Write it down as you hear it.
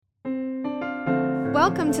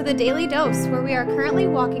Welcome to the Daily Dose, where we are currently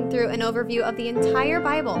walking through an overview of the entire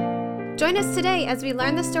Bible. Join us today as we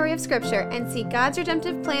learn the story of Scripture and see God's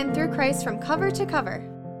redemptive plan through Christ from cover to cover.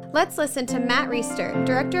 Let's listen to Matt Reisetter,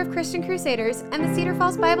 Director of Christian Crusaders and the Cedar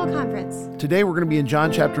Falls Bible Conference. Today we're going to be in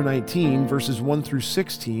John chapter 19, verses 1 through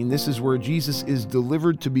 16. This is where Jesus is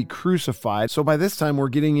delivered to be crucified. So by this time we're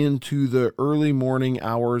getting into the early morning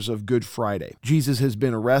hours of Good Friday. Jesus has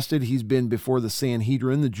been arrested. He's been before the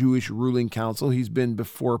Sanhedrin, the Jewish ruling council. He's been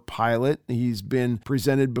before Pilate. He's been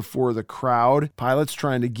presented before the crowd. Pilate's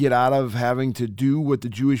trying to get out of having to do what the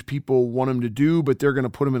Jewish people want him to do, but they're going to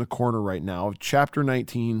put him in a corner right now. Chapter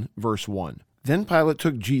 19. Verse 1. Then Pilate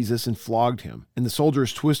took Jesus and flogged him, and the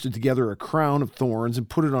soldiers twisted together a crown of thorns and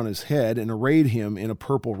put it on his head and arrayed him in a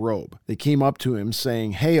purple robe. They came up to him,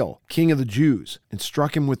 saying, "Hail, King of the Jews," and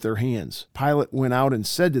struck him with their hands. Pilate went out and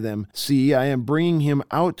said to them, "See, I am bringing him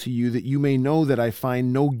out to you that you may know that I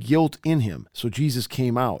find no guilt in him." So Jesus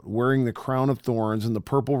came out, wearing the crown of thorns and the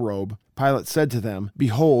purple robe. Pilate said to them,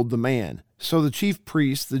 "Behold the man." So the chief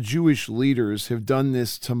priests, the Jewish leaders, have done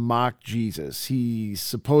this to mock Jesus. He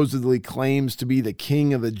supposedly claims to be the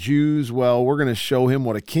king of the Jews. Well, we're going to show him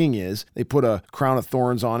what a king is. They put a crown of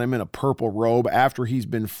thorns on him and a purple robe after he's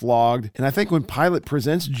been flogged. And I think when Pilate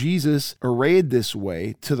presents Jesus arrayed this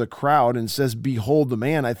way to the crowd and says, "Behold the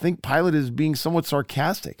man," I think Pilate is being somewhat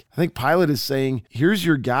sarcastic. I think Pilate is saying, here's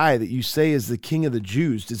your guy that you say is the king of the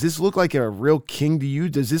Jews. Does this look like a real king to you?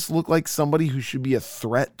 Does this look like somebody who should be a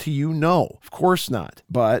threat to you? No. Of course not.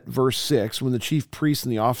 But verse 6, when the chief priests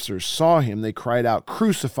and the officers saw him, they cried out,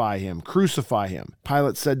 "Crucify him, crucify him."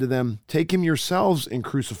 Pilate said to them, "Take him yourselves and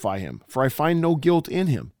crucify him, for I find no guilt in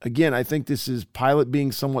him." Again, I think this is Pilate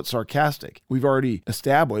being somewhat sarcastic. We've already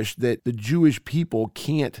established that the Jewish people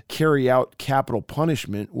can't carry out capital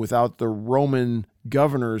punishment without the Roman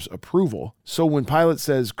governor's approval. So when Pilate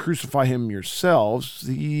says, "Crucify him yourselves,"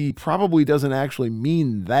 he probably doesn't actually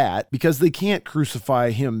mean that, because they can't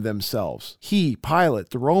crucify him themselves. He,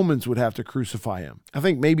 Pilate, the Romans would have to crucify him. I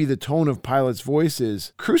think maybe the tone of Pilate's voice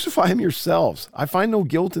is, "Crucify him yourselves. I find no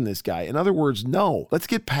guilt in this guy." In other words, no, let's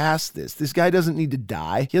get past this. This guy doesn't need to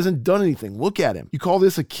die. He hasn't done anything. Look at him. You call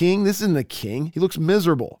this a king? This isn't a king. He looks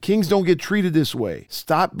miserable. Kings don't get treated this way.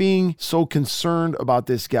 Stop being so concerned about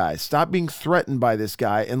this guy. Stop being threatened by this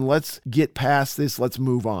guy, and let's get past this. Let's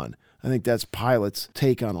move on. I think that's Pilate's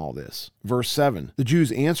take on all this. Verse 7, the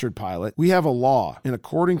Jews answered Pilate, "We have a law, and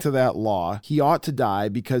according to that law, he ought to die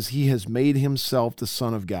because he has made himself the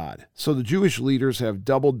Son of God." So the Jewish leaders have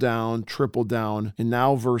doubled down, tripled down, and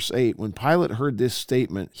now verse 8, when Pilate heard this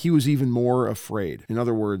statement, he was even more afraid. In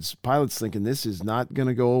other words, Pilate's thinking this is not going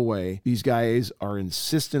to go away. These guys are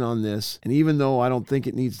insistent on this, and even though I don't think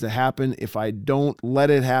it needs to happen, if I don't let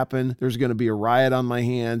it happen, there's going to be a riot on my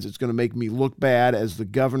hands. It's going to make me look bad as the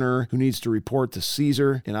governor who needs to report to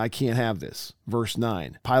Caesar, and I can't have this. Verse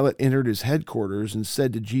 9, Pilate entered his headquarters and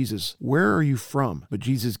said to Jesus, "Where are you from?" But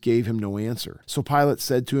Jesus gave him no answer. So Pilate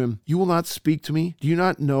said to him, "You will not speak to me? Do you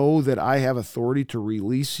not know that I have authority to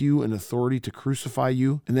release you and authority to crucify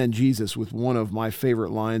you?" And then Jesus, with one of my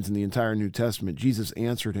favorite lines in the entire New Testament, Jesus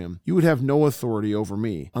answered him, "You would have no authority over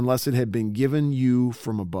me unless it had been given you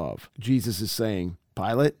from above." Jesus is saying,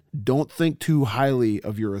 Pilate, don't think too highly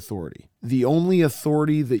of your authority. The only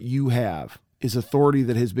authority that you have is authority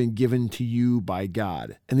that has been given to you by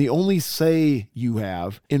God. And the only say you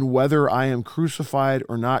have in whether I am crucified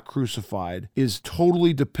or not crucified is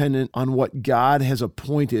totally dependent on what God has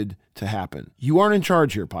appointed to happen. You aren't in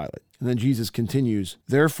charge here, Pilate. And then Jesus continues,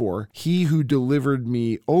 "Therefore, he who delivered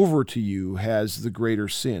me over to you has the greater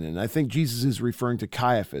sin." And I think Jesus is referring to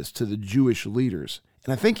Caiaphas, to the Jewish leaders.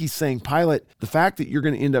 And I think he's saying, Pilate, the fact that you're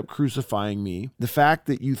going to end up crucifying me, the fact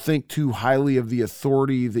that you think too highly of the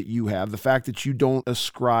authority that you have, the fact that you don't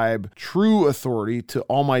ascribe true authority to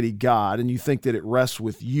Almighty God, and you think that it rests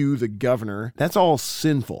with you, the governor, that's all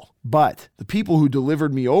sinful. But the people who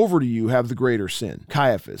delivered me over to you have the greater sin.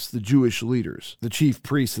 Caiaphas, the Jewish leaders, the chief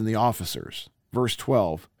priests and the officers. Verse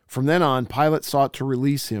 12, from then on, Pilate sought to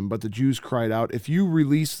release him, but the Jews cried out, "If you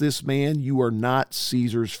release this man, you are not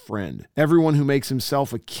Caesar's friend. Everyone who makes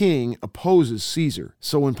himself a king opposes Caesar."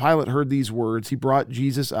 So when Pilate heard these words, he brought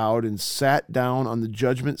Jesus out and sat down on the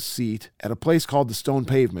judgment seat at a place called the Stone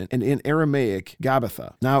Pavement, and in Aramaic,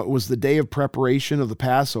 Gabbatha. Now it was the day of preparation of the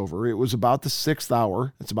Passover. It was about the 6th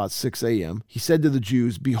hour. That's about 6 a.m. He said to the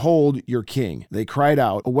Jews, "Behold your king." They cried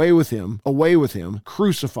out, away with him,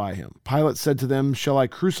 crucify him." Pilate said to them, "Shall I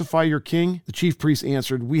crucify your king?" The chief priests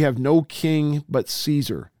answered, "We have no king but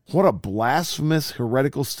Caesar." What a blasphemous,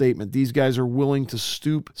 heretical statement. These guys are willing to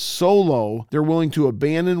stoop so low, they're willing to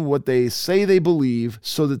abandon what they say they believe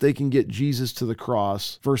so that they can get Jesus to the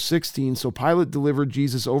cross. Verse 16, so Pilate delivered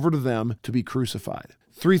Jesus over to them to be crucified.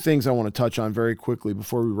 3 things I want to touch on very quickly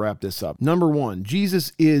before we wrap this up. Number 1,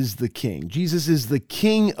 Jesus is the King. Jesus is the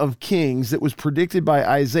King of Kings that was predicted by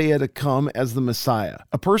Isaiah to come as the Messiah.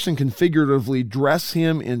 A person can figuratively dress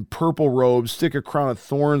him in purple robes, stick a crown of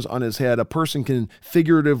thorns on his head. A person can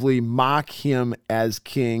figuratively mock him as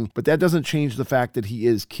king, but that doesn't change the fact that he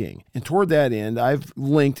is king. And toward that end, I've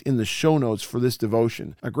linked in the show notes for this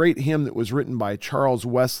devotion a great hymn that was written by Charles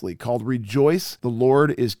Wesley called Rejoice, the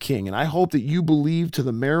Lord is King. And I hope that you believe to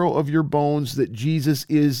the marrow of your bones that Jesus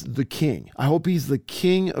is the King. I hope he's the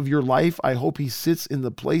King of your life. I hope he sits in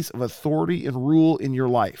the place of authority and rule in your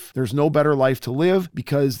life. There's no better life to live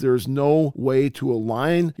because there's no way to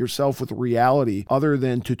align yourself with reality other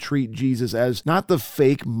than to treat Jesus as not the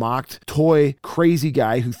fake, mocked, toy, crazy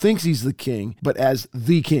guy who thinks he's the king, but as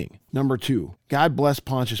the King. Number 2, God bless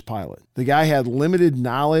Pontius Pilate. The guy had limited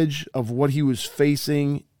knowledge of what he was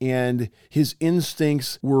facing, and his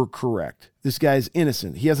instincts were correct. This guy's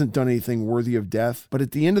innocent. He hasn't done anything worthy of death. But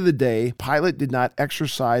at the end of the day, Pilate did not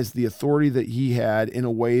exercise the authority that he had in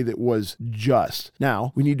a way that was just.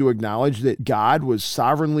 Now, we need to acknowledge that God was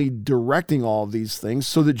sovereignly directing all of these things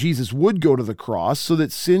so that Jesus would go to the cross, so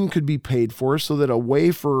that sin could be paid for, so that a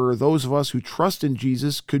way for those of us who trust in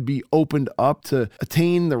Jesus could be opened up to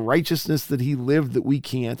attain the righteousness that he lived that we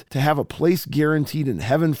can't, to have a place guaranteed in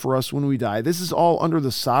heaven for us when we die. This is all under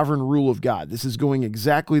the sovereign rule of God. This is going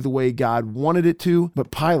exactly the way God wanted it to,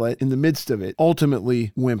 but Pilate, in the midst of it,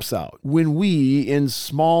 ultimately wimps out. When we, in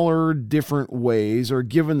smaller, different ways, are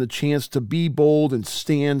given the chance to be bold and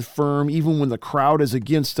stand firm, even when the crowd is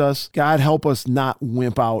against us, God help us not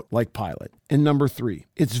wimp out like Pilate. And number 3,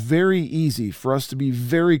 it's very easy for us to be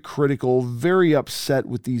very critical, very upset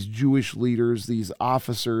with these Jewish leaders, these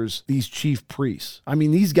officers, these chief priests. I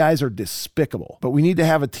mean, these guys are despicable, but we need to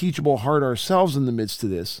have a teachable heart ourselves in the midst of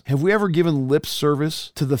this. Have we ever given lip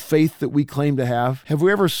service to the faith that we claim to have? Have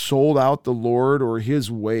we ever sold out the Lord or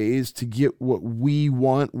his ways to get what we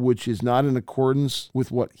want, which is not in accordance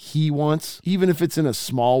with what he wants? Even if it's in a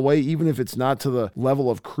small way, even if it's not to the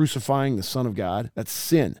level of crucifying the Son of God, that's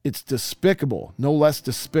sin. It's despicable. No less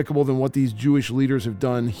despicable than what these Jewish leaders have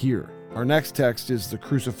done here. Our next text is the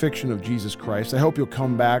crucifixion of Jesus Christ. I hope you'll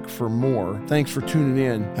come back for more. Thanks for tuning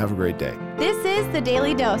in. Have a great day. This is The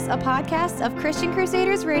Daily Dose, a podcast of Christian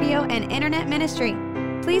Crusaders Radio and Internet Ministry.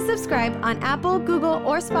 Please subscribe on Apple, Google,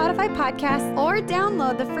 or Spotify podcasts, or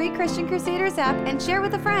download the free Christian Crusaders app and share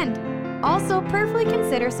with a friend. Also, prayerfully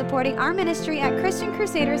consider supporting our ministry at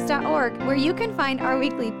ChristianCrusaders.org, where you can find our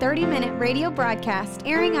weekly 30-minute radio broadcast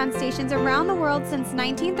airing on stations around the world since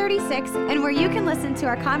 1936, and where you can listen to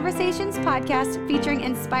our Conversations podcast featuring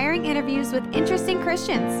inspiring interviews with interesting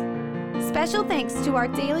Christians. Special thanks to our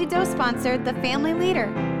Daily Dose sponsor, The Family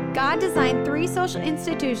Leader. God designed 3 social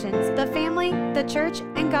institutions: the family, the church,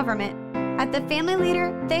 and government. At The Family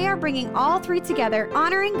Leader, they are bringing all 3 together,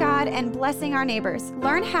 honoring God and blessing our neighbors.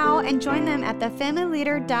 Learn how and join them at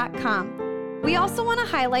thefamilyleader.com. We also want to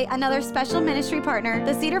highlight another special ministry partner,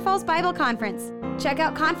 the Cedar Falls Bible Conference. Check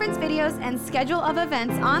out conference videos and schedule of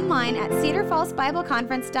events online at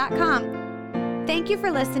cedarfallsbibleconference.com. Thank you for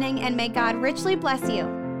listening, and may God richly bless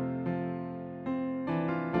you.